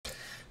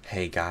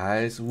Hey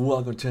guys,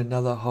 welcome to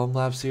another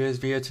Homelab Series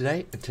video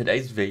today. In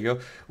today's video,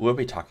 we'll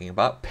be talking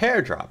about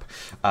Pairdrop.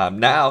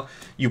 Now,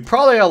 you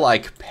probably are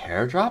like,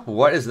 Pairdrop?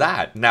 What is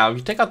that? Now, if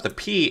you take out the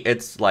P,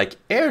 it's like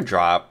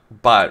airdrop,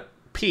 but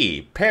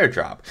P,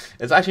 Pairdrop.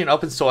 It's actually an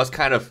open source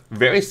kind of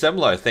very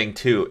similar thing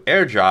to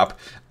airdrop,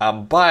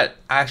 but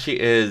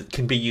actually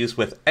can be used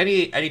with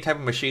any type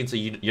of machine, so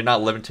you're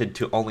not limited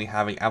to only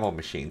having Apple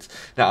machines.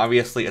 Now,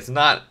 obviously, it's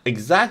not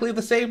exactly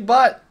the same,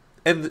 but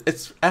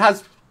it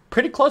has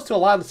pretty close to a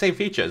lot of the same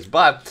features,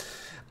 but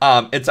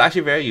it's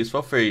actually very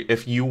useful for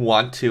if you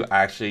want to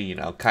actually,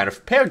 kind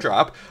of pair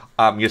drop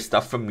your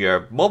stuff from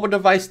your mobile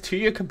device to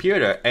your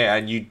computer,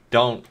 and you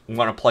don't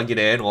want to plug it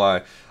in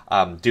or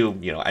do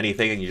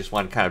anything, and you just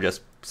want to kind of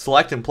just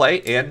select and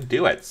play and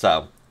do it.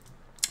 So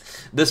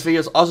this video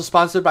is also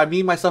sponsored by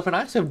me, myself, and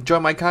I. So if you enjoy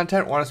my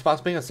content, want to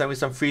sponsor me and send me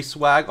some free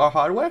swag or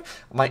hardware,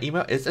 my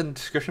email is in the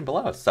description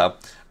below. So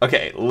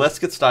okay, let's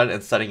get started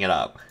in setting it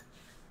up.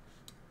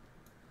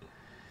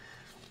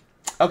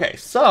 Okay,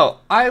 so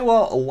I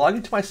will log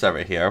into my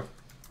server here.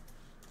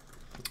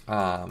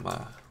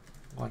 I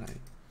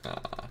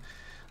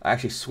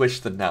actually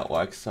switched the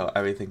network, so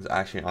everything's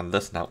actually on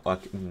this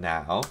network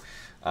now.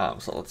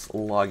 So let's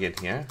log in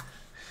here.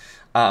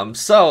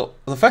 So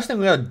the first thing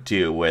we're gonna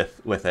do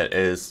with it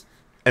is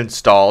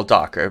install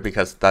Docker,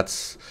 because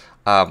that's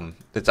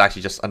it's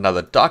actually just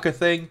another Docker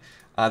thing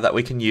that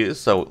we can use.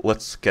 So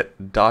let's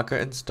get Docker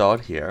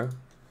installed here.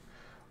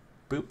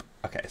 Boop.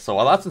 Okay, so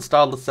while that's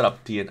installed, let's set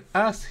up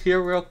DNS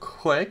here real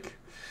quick.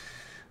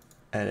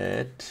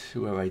 Edit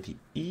UIDE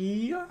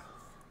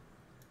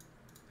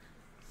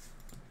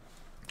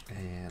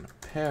and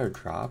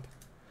Pairdrop.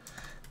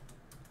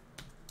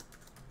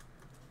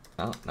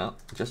 No,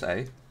 just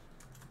A.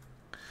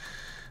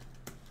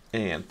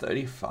 And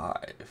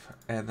 35,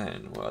 and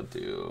then we'll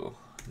do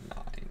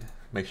 9.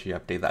 Make sure you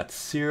update that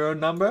serial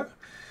number.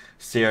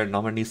 Serial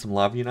number needs some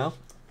love, All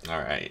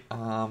right,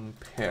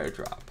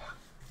 Pairdrop.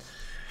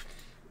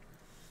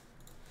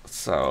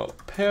 So,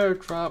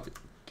 Pairdrop,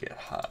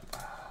 GitHub.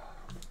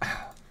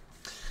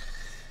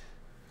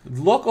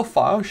 Local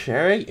file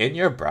sharing in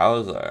your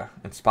browser,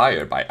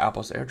 inspired by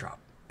Apple's AirDrop.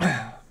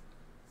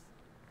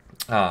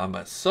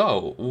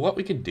 So, what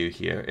we can do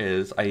here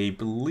is, I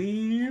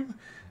believe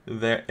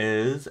there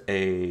is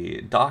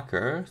a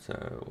Docker.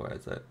 So, where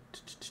is it?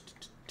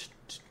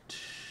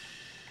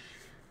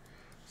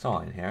 It's all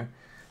in here.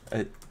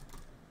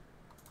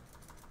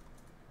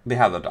 They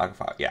have the Docker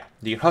file, yeah.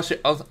 You can host your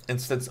own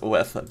instance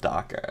with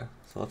Docker.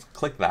 So let's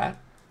click that.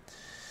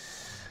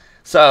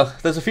 So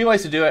there's a few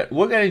ways to do it.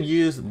 We're going to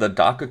use the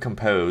Docker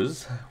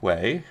Compose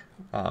way.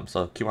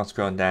 So keep on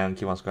scrolling down.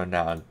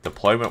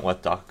 Deployment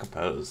with Docker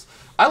Compose.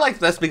 I like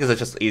this because it's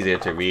just easier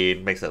to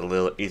read, makes it a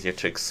little easier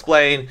to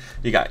explain.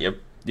 You got your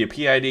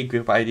PID,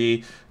 group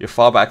ID, your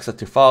fallback set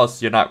to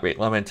false. You're not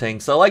rate limiting.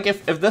 So like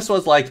if this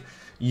was like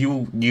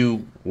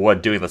you were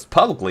doing this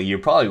publicly, you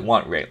probably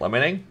want rate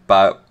limiting,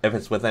 but if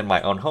it's within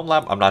my own home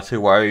lab, I'm not too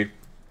worried.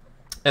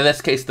 In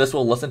this case, this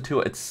will listen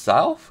to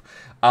itself,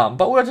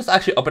 but we'll just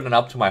actually open it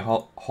up to my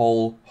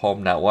whole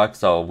home network,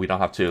 so we don't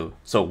have to,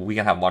 so we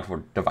can have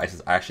multiple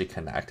devices actually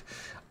connect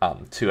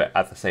to it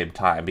at the same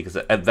time, because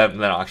then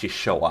it'll actually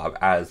show up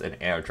as an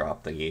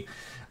airdrop thingy.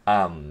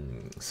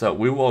 So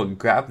we will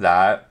grab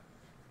that.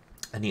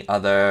 Any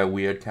other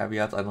weird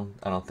caveats? I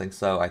don't think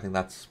so. I think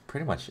that's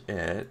pretty much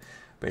it.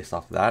 Based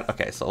off of that.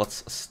 Okay, so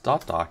let's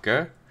start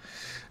Docker.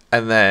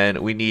 And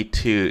then we need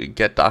to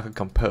get Docker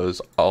Compose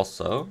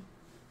also.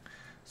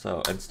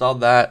 So install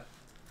that,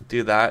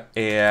 do that,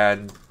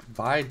 and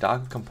by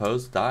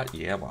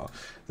dockercompose.yaml.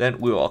 Then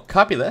we will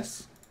copy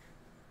this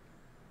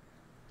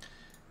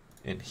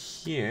in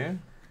here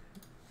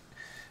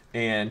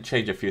and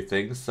change a few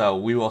things. So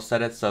we will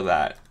set it so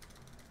that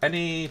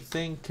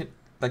anything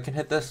that can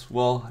hit this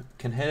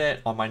can hit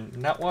it on my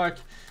network,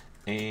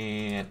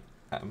 and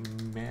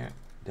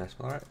did I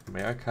spell it right?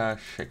 America,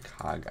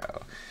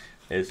 Chicago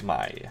is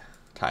my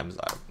time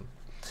zone.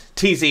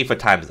 TZ for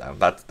time zone.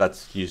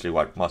 That's usually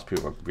what most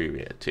people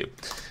abbreviate it to.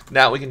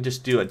 Now we can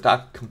just do a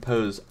docker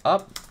compose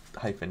up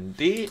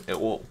 -d. It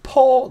will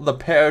pull the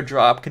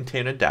Pairdrop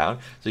container down,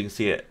 so you can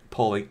see it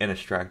pulling and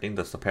extracting.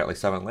 That's apparently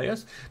 7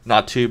 layers.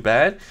 Not too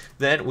bad.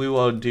 Then we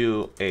will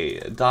do a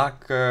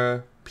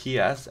docker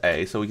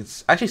PSA, so we can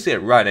actually see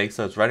it running.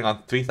 So it's running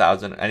on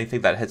 3000.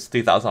 Anything that hits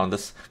 3000 on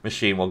this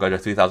machine will go to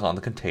 3000 on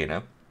the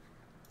container.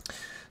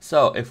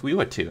 So if we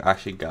were to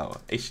actually go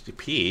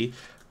HTTP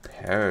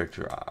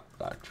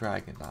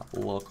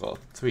Pairdrop.dragon.local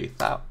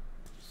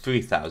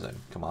 3000.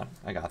 Come on,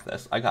 I got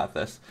this.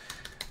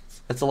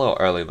 It's a little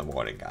early in the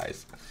morning,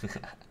 guys.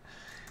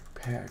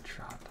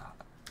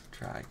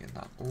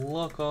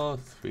 Pairdrop.dragon.local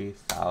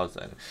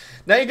 3000.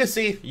 Now you can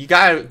see you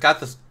got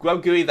this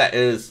grub GUI that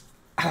is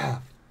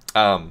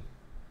kind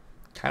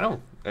of,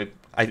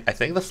 I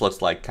think this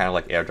looks like kind of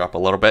like airdrop a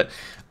little bit.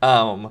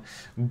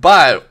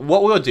 But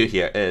what we'll do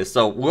here is,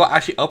 so we'll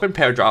actually open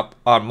Pairdrop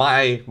on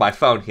my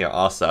phone here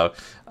also.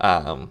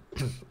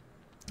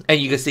 And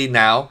you can see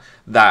now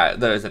that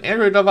there's an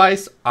Android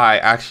device. I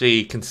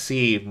actually can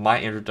see my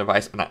Android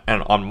device,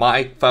 and on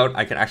my phone,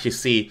 I can actually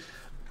see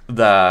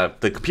the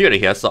computer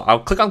here. So I'll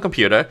click on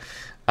computer,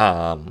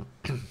 and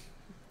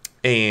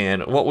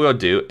what we'll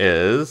do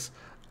is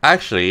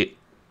actually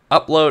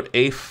upload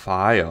a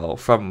file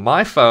from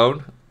my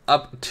phone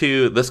up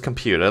to this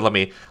computer. Let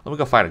me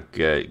go find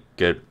a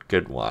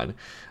good one.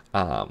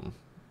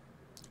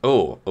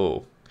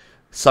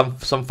 Some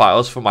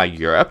files for my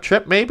Europe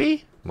trip,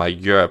 maybe. My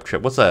Europe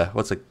trip. What's a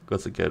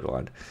good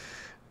one?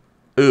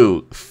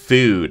 Ooh,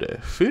 food.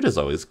 Food is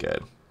always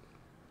good.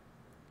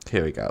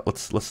 Here we go.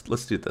 Let's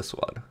do this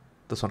one.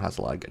 This one has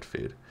a lot of good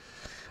food.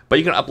 But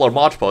you can upload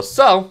multiple.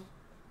 So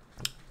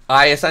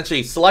I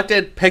essentially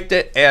selected, picked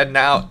it, and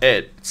now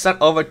it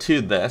sent over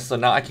to this. So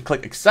now I can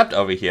click accept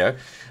over here.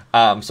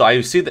 So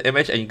I see the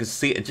image, and you can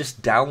see it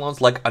just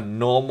downloads like a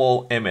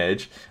normal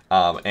image.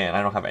 And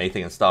I don't have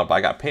anything installed, but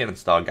I got Paint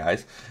installed,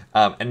 guys.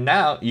 And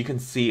now you can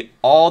see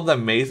all the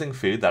amazing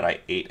food that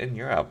I ate in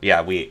Europe.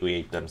 Yeah, we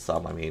ate dim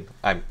sum. I mean,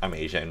 I'm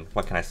Asian.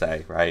 What can I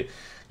say, right?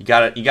 You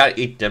gotta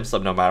eat dim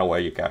sum no matter where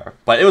you go.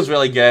 But it was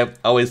really good.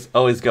 Always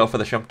go for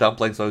the shrimp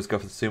dumplings. Always go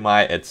for the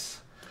sumai.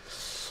 It's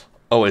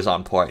always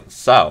on point.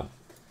 So,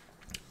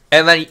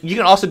 and then you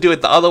can also do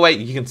it the other way.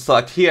 You can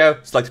select here,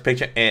 select a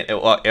picture, and it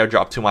will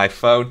airdrop to my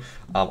phone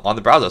on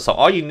the browser. So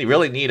all you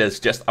really need is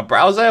just a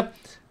browser.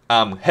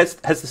 Hits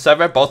the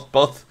server.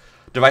 Both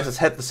devices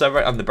hit the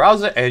server on the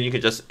browser, and you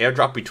can just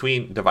airdrop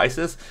between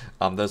devices.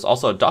 There's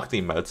also a dock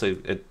theme mode, so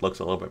it looks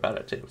a little bit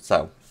better too.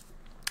 So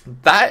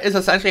that is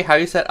essentially how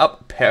you set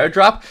up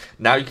Pairdrop.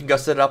 Now you can go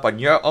set it up on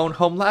your own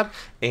Homelab,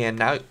 and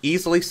now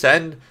easily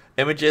send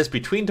images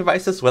between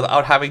devices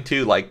without having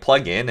to like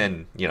plug in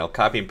and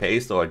copy and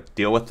paste or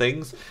deal with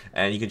things,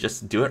 and you can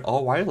just do it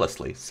all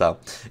wirelessly. So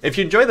if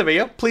you enjoyed the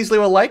video, please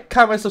leave a like,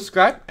 comment,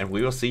 subscribe, and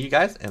we will see you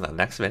guys in the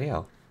next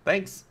video.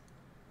 Thanks.